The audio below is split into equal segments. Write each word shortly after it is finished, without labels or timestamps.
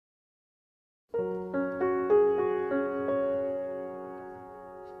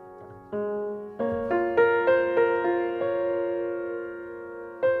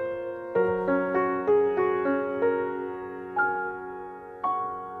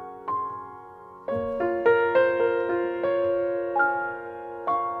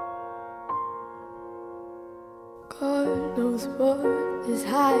what is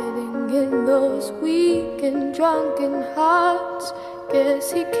hiding in those weak and drunken hearts.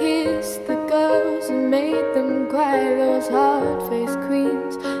 Guess he kissed the girls and made them cry, those hard-faced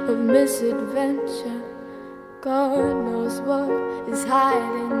queens of misadventure. God knows what is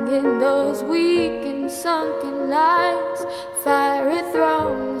hiding in those weak and sunken lines. Fiery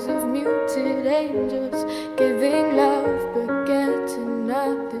throngs of muted angels, giving love but getting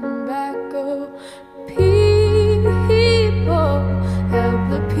nothing back. Oh, people, help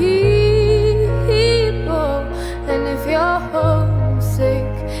the people. And if you're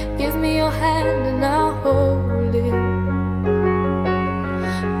homesick, give me your hand and I'll hold it.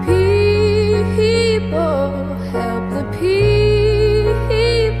 People, help the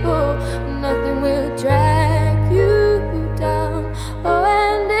people. Nothing will drag you down. Oh,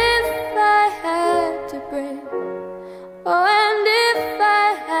 and if I had to bring, oh, and if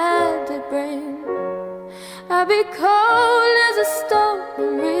I had to bring, I'd be cold as a stone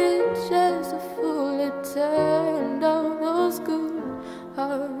and rich as a fool. It turned all those good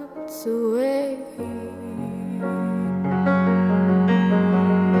hearts away.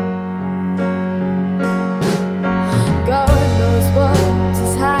 God knows what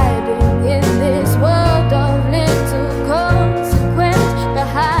is hiding in this world of little consequence.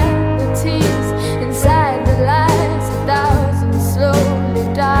 Behind the tears, inside the lies, 1,000 slowly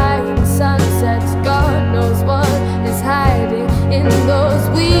dying sunsets. God knows what is hiding in those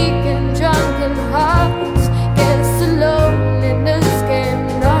weak and drunken hearts. Guess the loneliness came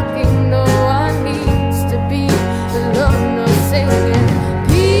knocking. No one needs to be alone or singing.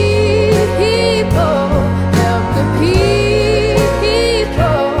 People, help the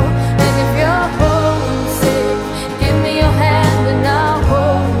people. And if you're homesick, give me your hand and I'll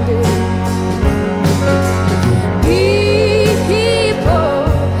hold it. People,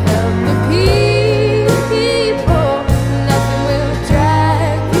 help the people. Nothing will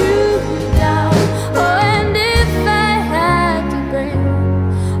drag you down. Oh, and if I had to bring,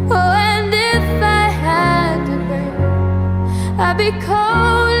 oh, and if I had to bring, I'd be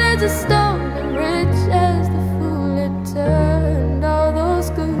cold as a stone